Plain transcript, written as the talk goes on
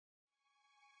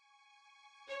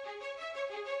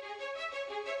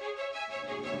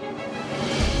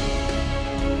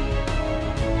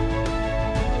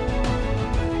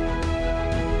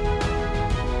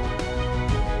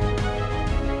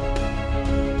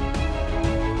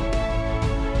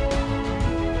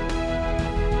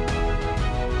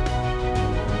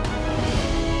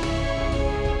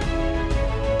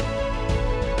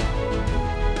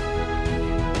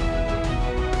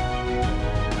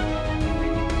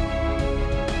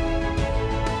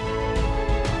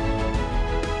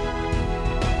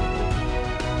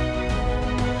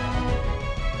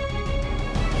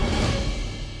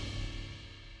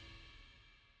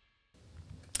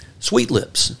Sweet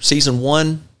Lips, Season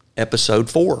 1, Episode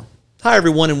 4. Hi,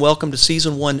 everyone, and welcome to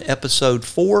Season 1, Episode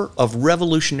 4 of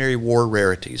Revolutionary War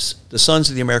Rarities, the Sons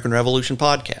of the American Revolution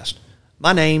podcast.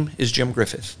 My name is Jim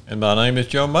Griffith. And my name is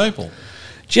Joe Maple.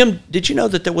 Jim, did you know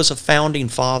that there was a founding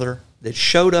father that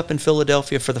showed up in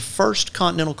Philadelphia for the First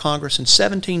Continental Congress in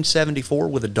 1774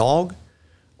 with a dog?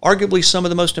 Arguably some of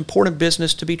the most important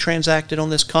business to be transacted on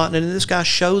this continent, and this guy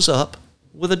shows up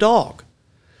with a dog.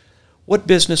 What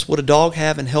business would a dog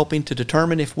have in helping to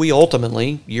determine if we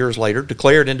ultimately, years later,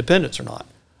 declared independence or not?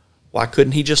 Why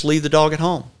couldn't he just leave the dog at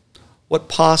home? What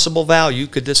possible value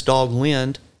could this dog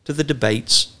lend to the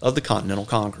debates of the Continental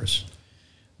Congress?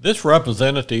 This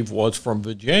representative was from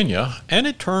Virginia, and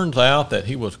it turns out that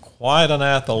he was quite an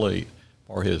athlete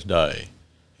for his day.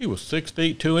 He was 6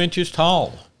 feet 2 inches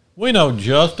tall. We know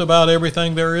just about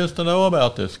everything there is to know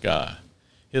about this guy.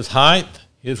 His height,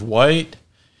 his weight,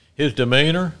 his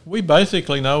demeanor, we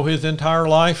basically know his entire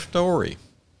life story.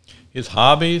 His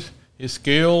hobbies, his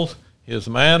skills, his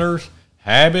manners,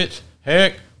 habits,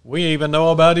 heck, we even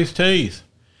know about his teeth.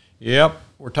 Yep,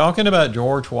 we're talking about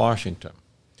George Washington.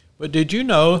 But did you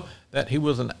know that he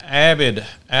was an avid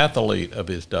athlete of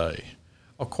his day?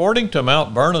 According to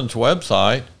Mount Vernon's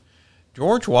website,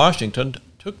 George Washington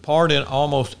took part in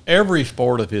almost every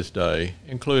sport of his day,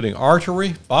 including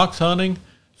archery, fox hunting,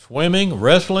 swimming,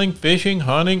 wrestling, fishing,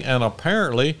 hunting, and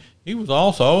apparently he was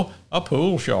also a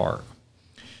pool shark.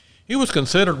 He was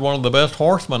considered one of the best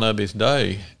horsemen of his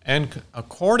day, and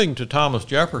according to Thomas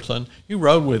Jefferson, he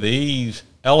rode with ease,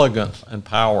 elegance, and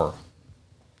power.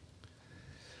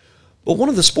 But one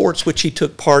of the sports which he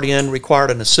took part in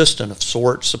required an assistant of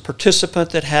sorts, a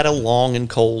participant that had a long and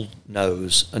cold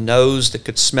nose, a nose that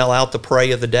could smell out the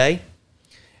prey of the day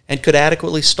and could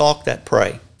adequately stalk that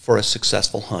prey for a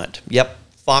successful hunt. Yep,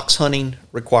 fox hunting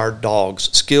required dogs,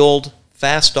 skilled,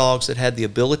 fast dogs that had the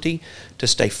ability to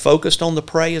stay focused on the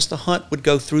prey as the hunt would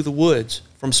go through the woods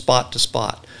from spot to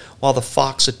spot, while the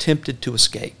fox attempted to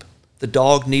escape. The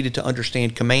dog needed to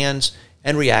understand commands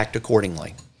and react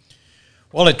accordingly.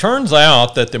 Well, it turns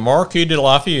out that the Marquis de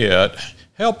Lafayette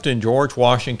helped in George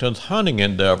Washington's hunting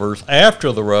endeavors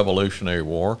after the Revolutionary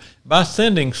War by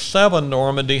sending 7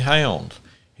 Normandy hounds.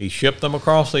 He shipped them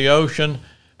across the ocean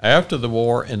after the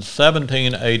war in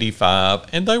 1785,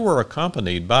 and they were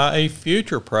accompanied by a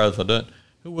future president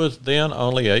who was then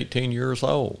only 18 years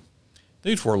old.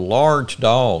 These were large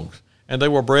dogs, and they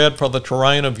were bred for the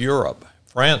terrain of Europe,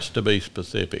 France to be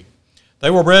specific.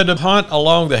 They were bred to hunt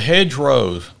along the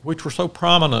hedgerows, which were so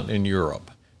prominent in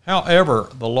Europe. However,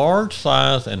 the large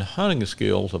size and hunting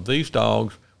skills of these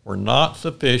dogs were not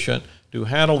sufficient to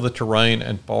handle the terrain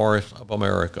and forests of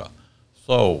America.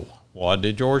 So, what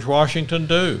did George Washington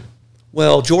do?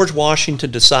 Well, George Washington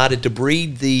decided to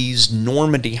breed these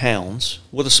Normandy hounds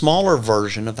with a smaller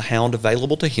version of the hound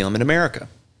available to him in America.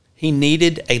 He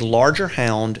needed a larger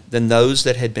hound than those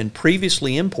that had been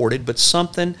previously imported, but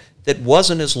something that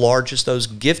wasn't as large as those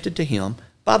gifted to him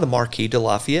by the Marquis de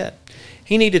Lafayette.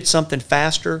 He needed something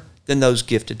faster than those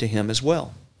gifted to him as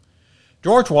well.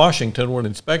 George Washington would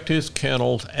inspect his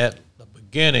kennels at the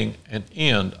beginning and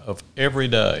end of every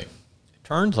day.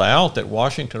 It turns out that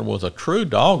Washington was a true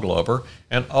dog lover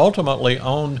and ultimately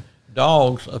owned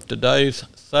dogs of today's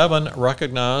 7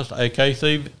 recognized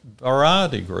AKC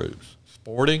variety groups: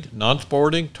 sporting,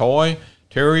 non-sporting, toy,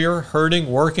 terrier, herding,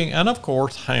 working, and of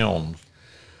course hounds.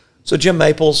 So Jim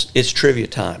Maples, it's trivia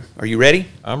time. Are you ready?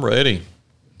 I'm ready.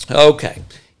 Okay.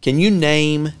 Can you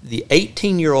name the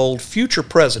 18-year-old future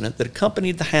president that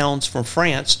accompanied the hounds from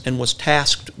France and was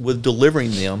tasked with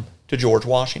delivering them to George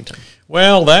Washington?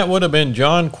 Well, that would have been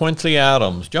John Quincy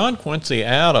Adams. John Quincy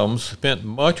Adams spent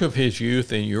much of his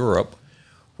youth in Europe,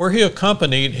 where he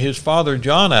accompanied his father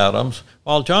John Adams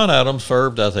while John Adams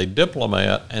served as a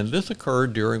diplomat, and this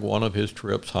occurred during one of his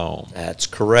trips home. That's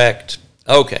correct.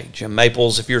 Okay, Jim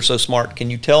Maples, if you're so smart, can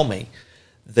you tell me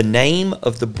the name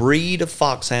of the breed of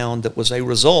foxhound that was a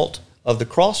result of the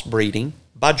crossbreeding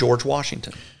by George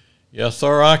Washington? Yes,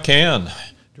 sir, I can.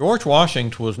 George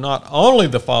Washington was not only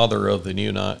the father of the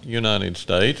United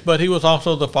States, but he was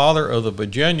also the father of the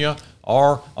Virginia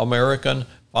or American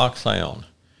foxhound.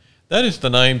 That is the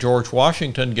name George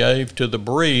Washington gave to the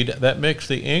breed that mixed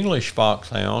the English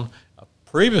foxhound,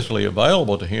 previously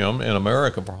available to him in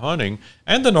America for hunting,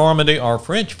 and the Normandy or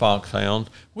French foxhound,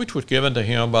 which was given to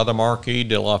him by the Marquis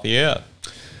de Lafayette.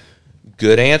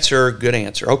 Good answer, good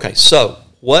answer. Okay, so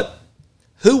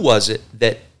who was it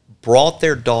that brought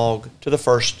their dog to the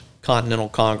First Continental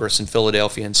Congress in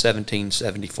Philadelphia in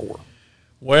 1774?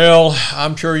 Well,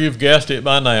 I'm sure you've guessed it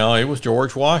by now. It was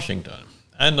George Washington.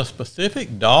 And the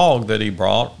specific dog that he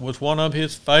brought was one of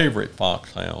his favorite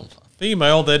foxhounds,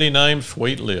 female that he named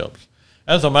Sweet Lips.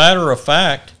 As a matter of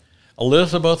fact,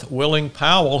 Elizabeth Willing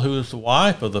Powell, who is the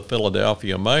wife of the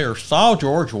Philadelphia mayor, saw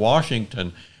George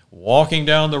Washington walking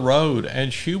down the road,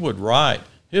 and she would write,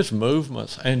 "His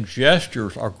movements and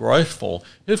gestures are graceful,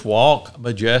 his walk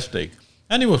majestic."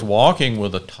 And he was walking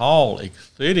with a tall,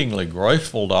 exceedingly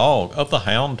graceful dog of the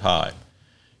hound type.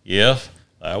 Yes,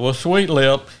 that was Sweet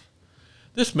Lips.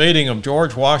 This meeting of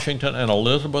George Washington and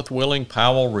Elizabeth Willing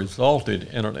Powell resulted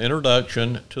in an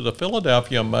introduction to the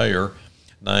Philadelphia mayor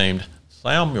named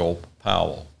Samuel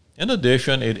Powell. In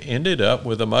addition, it ended up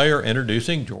with the mayor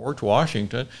introducing George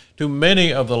Washington to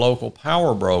many of the local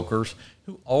power brokers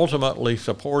who ultimately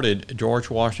supported George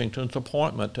Washington's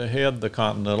appointment to head the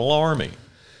Continental Army.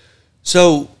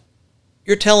 So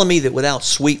you're telling me that without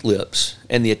Sweet Lips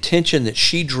and the attention that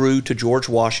she drew to George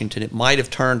Washington, it might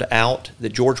have turned out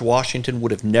that George Washington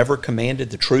would have never commanded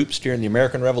the troops during the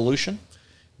American Revolution?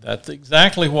 That's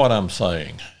exactly what I'm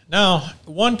saying. Now,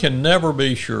 one can never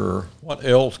be sure what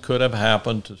else could have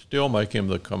happened to still make him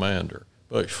the commander,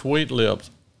 but Sweet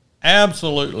Lips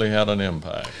absolutely had an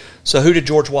impact. So who did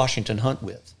George Washington hunt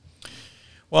with?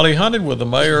 Well, he hunted with the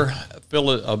mayor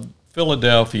of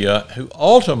Philadelphia, who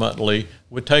ultimately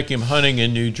would take him hunting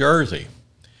in New Jersey.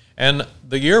 And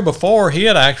the year before, he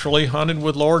had actually hunted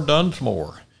with Lord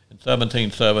Dunsmore in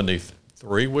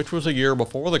 1773, which was a year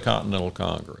before the Continental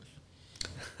Congress.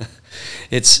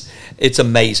 It's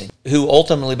amazing. Who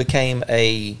ultimately became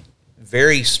a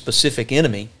very specific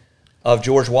enemy of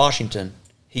George Washington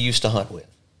he used to hunt with.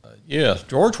 Yes,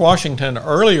 George Washington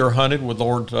earlier hunted with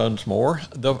Lord Dunsmore,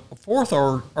 the fourth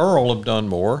Earl of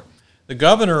Dunmore, the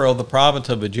governor of the province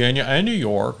of Virginia and New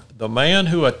York, the man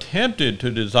who attempted to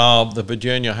dissolve the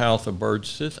Virginia House of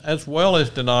Burgesses, as well as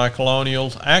deny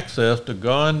colonials access to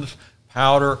guns,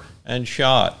 powder, and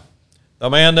shot. The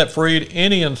man that freed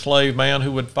any enslaved man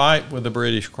who would fight with the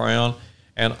British Crown,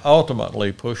 and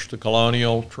ultimately pushed the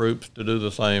colonial troops to do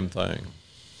the same thing.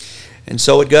 And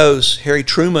so it goes. Harry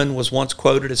Truman was once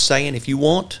quoted as saying, "If you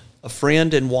want a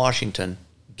friend in Washington,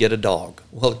 get a dog."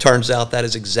 Well, it turns out that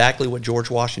is exactly what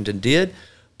George Washington did,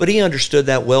 but he understood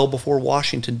that well before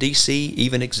Washington, D.C.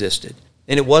 even existed.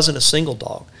 And it wasn't a single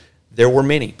dog. There were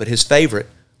many, but his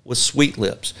favorite was Sweet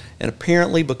Lips. And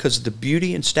apparently, because of the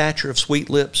beauty and stature of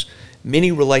Sweet Lips,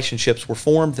 many relationships were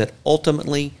formed that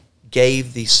ultimately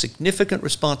gave the significant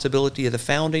responsibility of the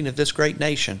founding of this great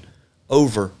nation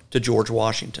over to George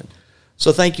Washington.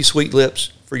 So thank you, Sweet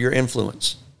Lips, for your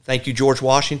influence. Thank you, George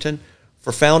Washington,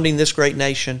 for founding this great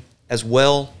nation, as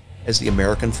well as the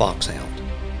American foxhound.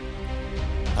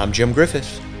 I'm Jim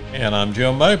Griffith. And I'm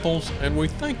Jim Maples, and we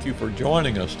thank you for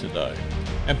joining us today.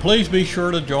 And please be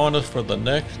sure to join us for the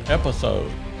next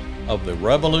episode of the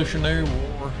Revolutionary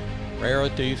War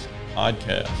Rarities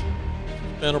Podcast.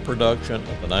 It's been a production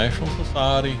of the National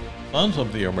Society Sons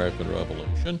of the American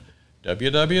Revolution,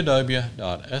 www.sar.org.